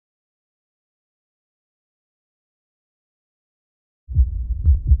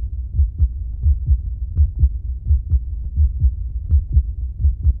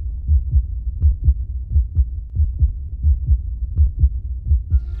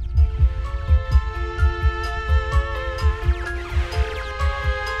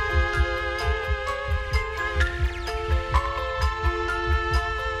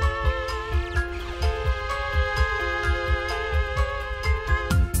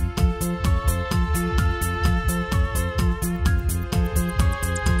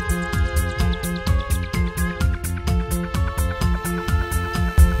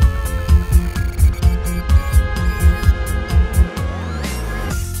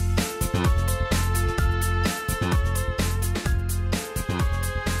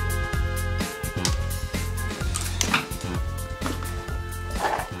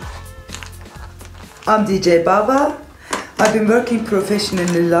I'm DJ Baba. I've been working professionally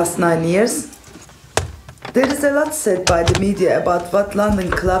in the last 9 years. There is a lot said by the media about what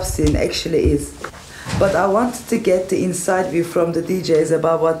London club scene actually is. But I wanted to get the inside view from the DJs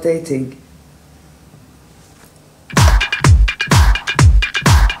about what they think.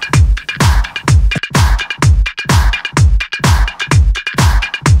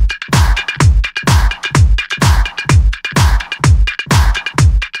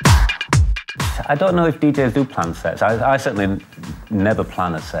 I don't know if DJs do plan sets. I certainly never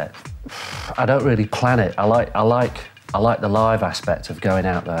plan a set. I don't really plan it. I like the live aspect of going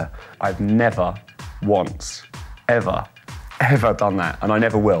out there. I've never once, ever done that, and I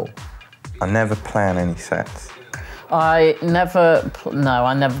never will. I never plan any sets. I never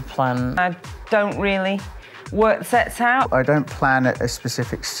plan. I don't really work sets out. I don't plan a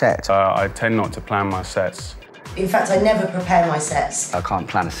specific set. I tend not to plan my sets. In fact, I never prepare my sets. I can't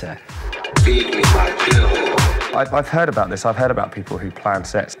plan a set. I've heard about this. I've heard about people who plan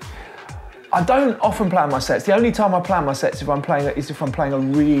sets. I don't often plan my sets. The only time I plan my sets is if I'm playing a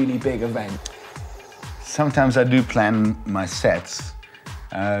really big event. Sometimes I do plan my sets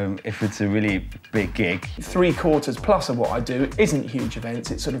if it's a really big gig. 3/4 plus of what I do isn't huge events.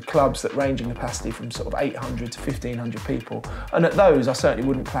 It's sort of clubs that range in capacity from sort of 800 to 1,500 people. And at those, I certainly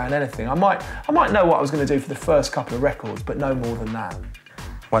wouldn't plan anything. I might know what I was going to do for the first couple of records, but no more than that.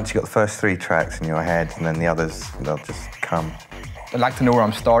 Once you've got the first 3 tracks in your head, and then the others, they'll just come. I like to know where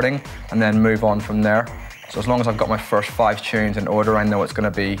I'm starting and then move on from there. So as long as I've got my first 5 tunes in order, I know it's going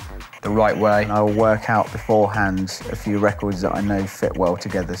to be the right way. I'll work out beforehand a few records that I know fit well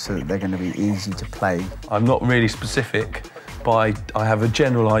together so that they're going to be easy to play. I'm not really specific, but I have a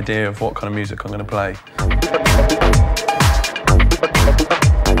general idea of what kind of music I'm going to play.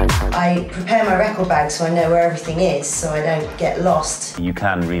 I prepare my record bag so I know where everything is, so I don't get lost. You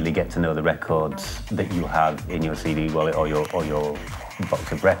can really get to know the records that you have in your CD wallet or your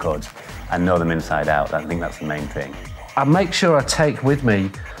box of records and know them inside out. I think that's the main thing. I make sure I take with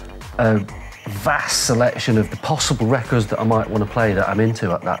me a vast selection of the possible records that I might want to play that I'm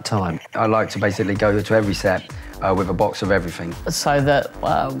into at that time. I like to basically go to every set with a box of everything. So that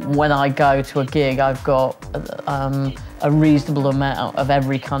when I go to a gig, I've got a reasonable amount of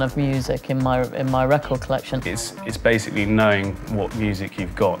every kind of music in my record collection. It's basically knowing what music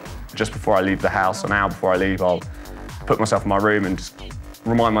you've got. Just before I leave the house, an hour before I leave, I'll put myself in my room and just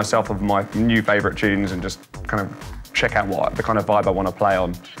remind myself of my new favourite tunes and just kind of check out what the kind of vibe I want to play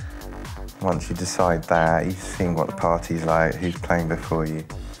on. Once you decide that, you've seen what the party's like, who's playing before you.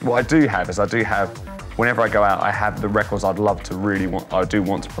 What I do have is whenever I go out, I have the records I do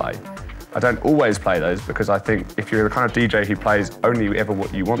want to play. I don't always play those because I think if you're the kind of DJ who plays only ever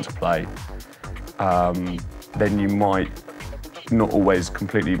what you want to play, then you might not always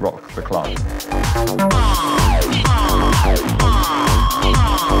completely rock the club.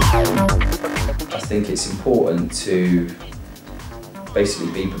 I think it's important to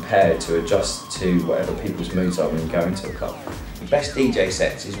basically be prepared to adjust to whatever people's moods are when you go into a club. The best DJ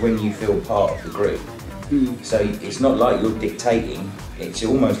sets is when you feel part of the group. So it's not like you're dictating, it's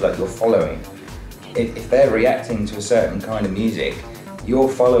almost like you're following. If they're reacting to a certain kind of music, you're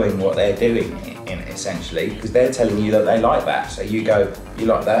following what they're doing, essentially, because they're telling you that they like that. So you go, you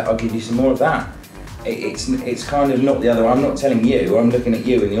like that, I'll give you some more of that. It's kind of not the other way. I'm not telling you, I'm looking at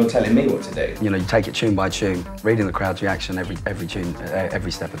you and you're telling me what to do. You know, you take it tune by tune, reading the crowd's reaction every tune,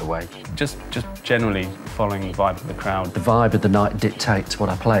 every step of the way. Just generally following the vibe of the crowd. The vibe of the night dictates what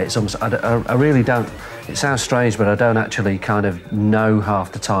I play. It's almost, I really don't, it sounds strange, but I don't actually kind of know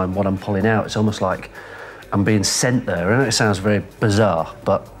half the time what I'm pulling out. It's almost like I'm being sent there. I know it sounds very bizarre,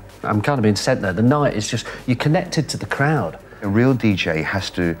 but I'm kind of being sent there. The night is just, you're connected to the crowd. A real DJ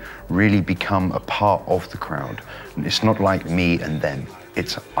has to really become a part of the crowd. It's not like me and them,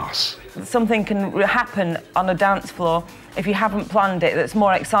 it's us. Something can happen on a dance floor if you haven't planned it that's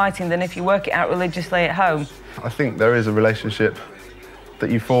more exciting than if you work it out religiously at home. I think there is a relationship that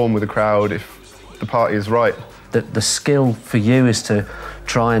you form with the crowd if the party is right. The skill for you is to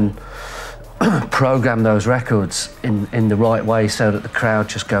try and program those records in the right way so that the crowd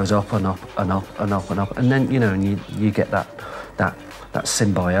just goes up and up and up and up and up, and then you get that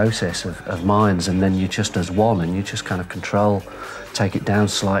symbiosis of minds, and then you're just as one, and you just kind of control, take it down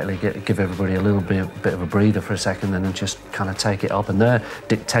slightly, give everybody a little bit of a breather for a second, and then just kind of take it up, and they're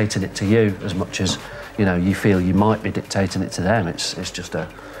dictating it to you as much as you feel you might be dictating it to them.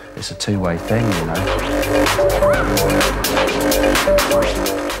 It's a two-way thing,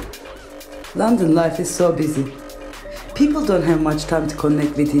 London life is so busy. People don't have much time to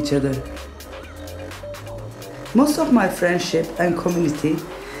connect with each other. Most of my friendship and community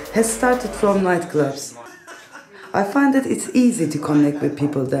has started from nightclubs. I find that it's easy to connect with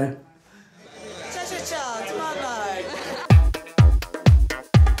people there.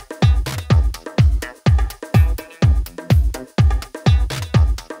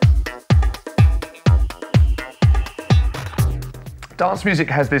 Dance music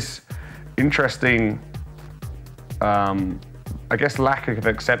has this interesting, I guess, lack of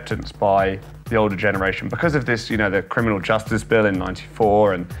acceptance by the older generation because of this, you know, the criminal justice bill in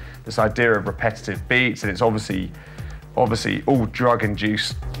 '94 and this idea of repetitive beats, and it's obviously all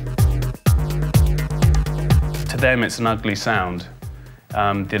drug-induced. To them, it's an ugly sound.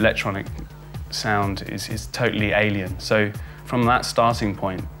 The electronic sound is totally alien. So from that starting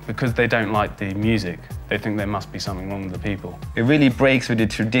point, because they don't like the music, they think there must be something wrong with the people. It really breaks with the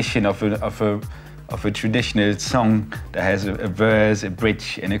tradition of a traditional song that has a verse, a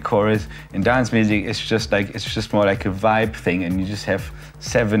bridge, and a chorus. In dance music, it's just more like a vibe thing, and you just have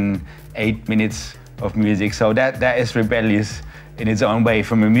 7-8 minutes of music. So that is rebellious in its own way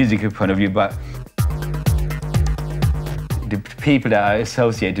from a musical point of view. But the people that are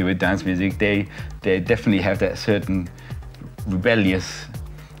associated with dance music, they definitely have that certain rebellious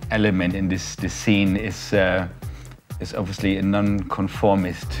element in this scene. Is obviously a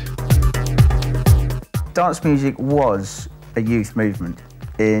non-conformist. Dance music was a youth movement.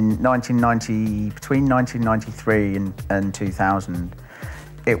 In 1990, between 1993 and 2000,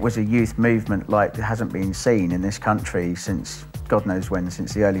 it was a youth movement like it hasn't been seen in this country since God knows when,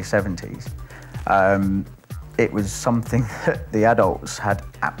 since the early 70s. It was something that the adults had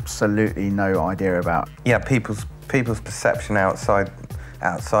absolutely no idea about. Yeah, people's perception outside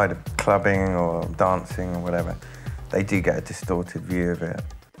of clubbing or dancing or whatever, they do get a distorted view of it.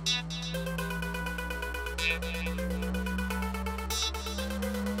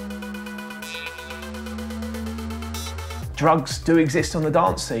 Drugs do exist on the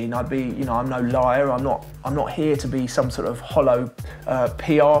dance scene. I'm no liar. I'm not here to be some sort of hollow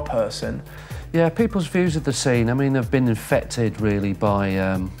PR person. Yeah, people's views of the scene, I mean, they've been infected really by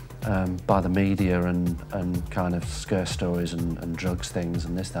the media and kind of scare stories and drugs things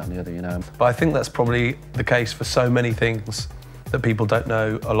and this, that and the other, you know. But I think that's probably the case for so many things that people don't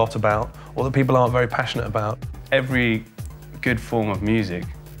know a lot about or that people aren't very passionate about. Every good form of music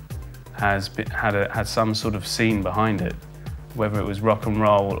has had some sort of scene behind it, whether it was rock and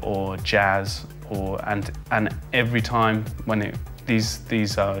roll or jazz, and every time when these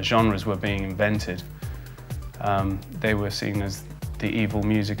genres were being invented, they were seen as the evil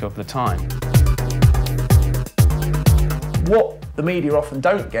music of the time. What the media often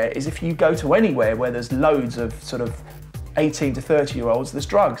don't get is if you go to anywhere where there's loads of sort of 18 to 30-year-olds, there's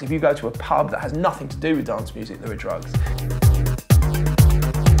drugs. If you go to a pub that has nothing to do with dance music, there are drugs.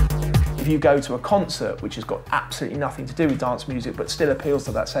 If you go to a concert which has got absolutely nothing to do with dance music but still appeals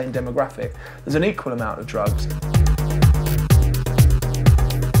to that same demographic, there's an equal amount of drugs.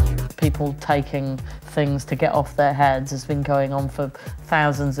 People taking things to get off their heads has been going on for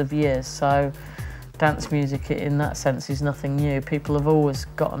thousands of years, so dance music in that sense is nothing new. People have always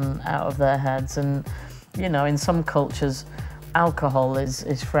gotten out of their heads, and you know, in some cultures alcohol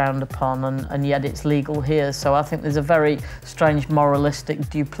is frowned upon and yet it's legal here, so I think there's a very strange moralistic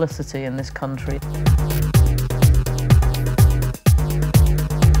duplicity in this country.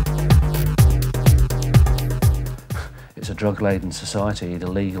 It's a drug-laden society, either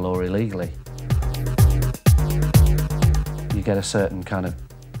legal or illegally. You get a certain kind of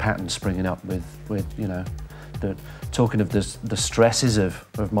pattern springing up with you know, talking of the stresses of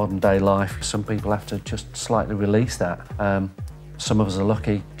modern day life. Some people have to just slightly release that. Some of us are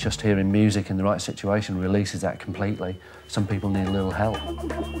lucky, just hearing music in the right situation releases that completely. Some people need a little help.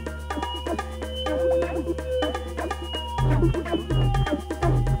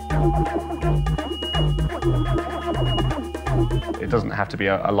 It doesn't have to be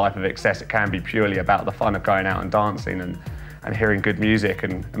a life of excess. It can be purely about the fun of going out and dancing and hearing good music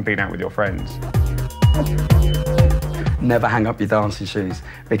and being out with your friends. Never hang up your dancing shoes,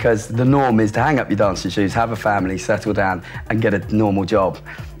 because the norm is to hang up your dancing shoes, have a family, settle down and get a normal job.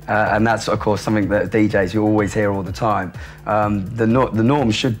 And that's, of course, something that DJs, you always hear all the time. The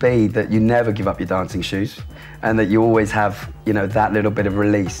norm should be that you never give up your dancing shoes and that you always have, you know, that little bit of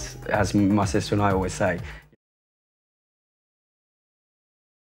release, as my sister and I always say.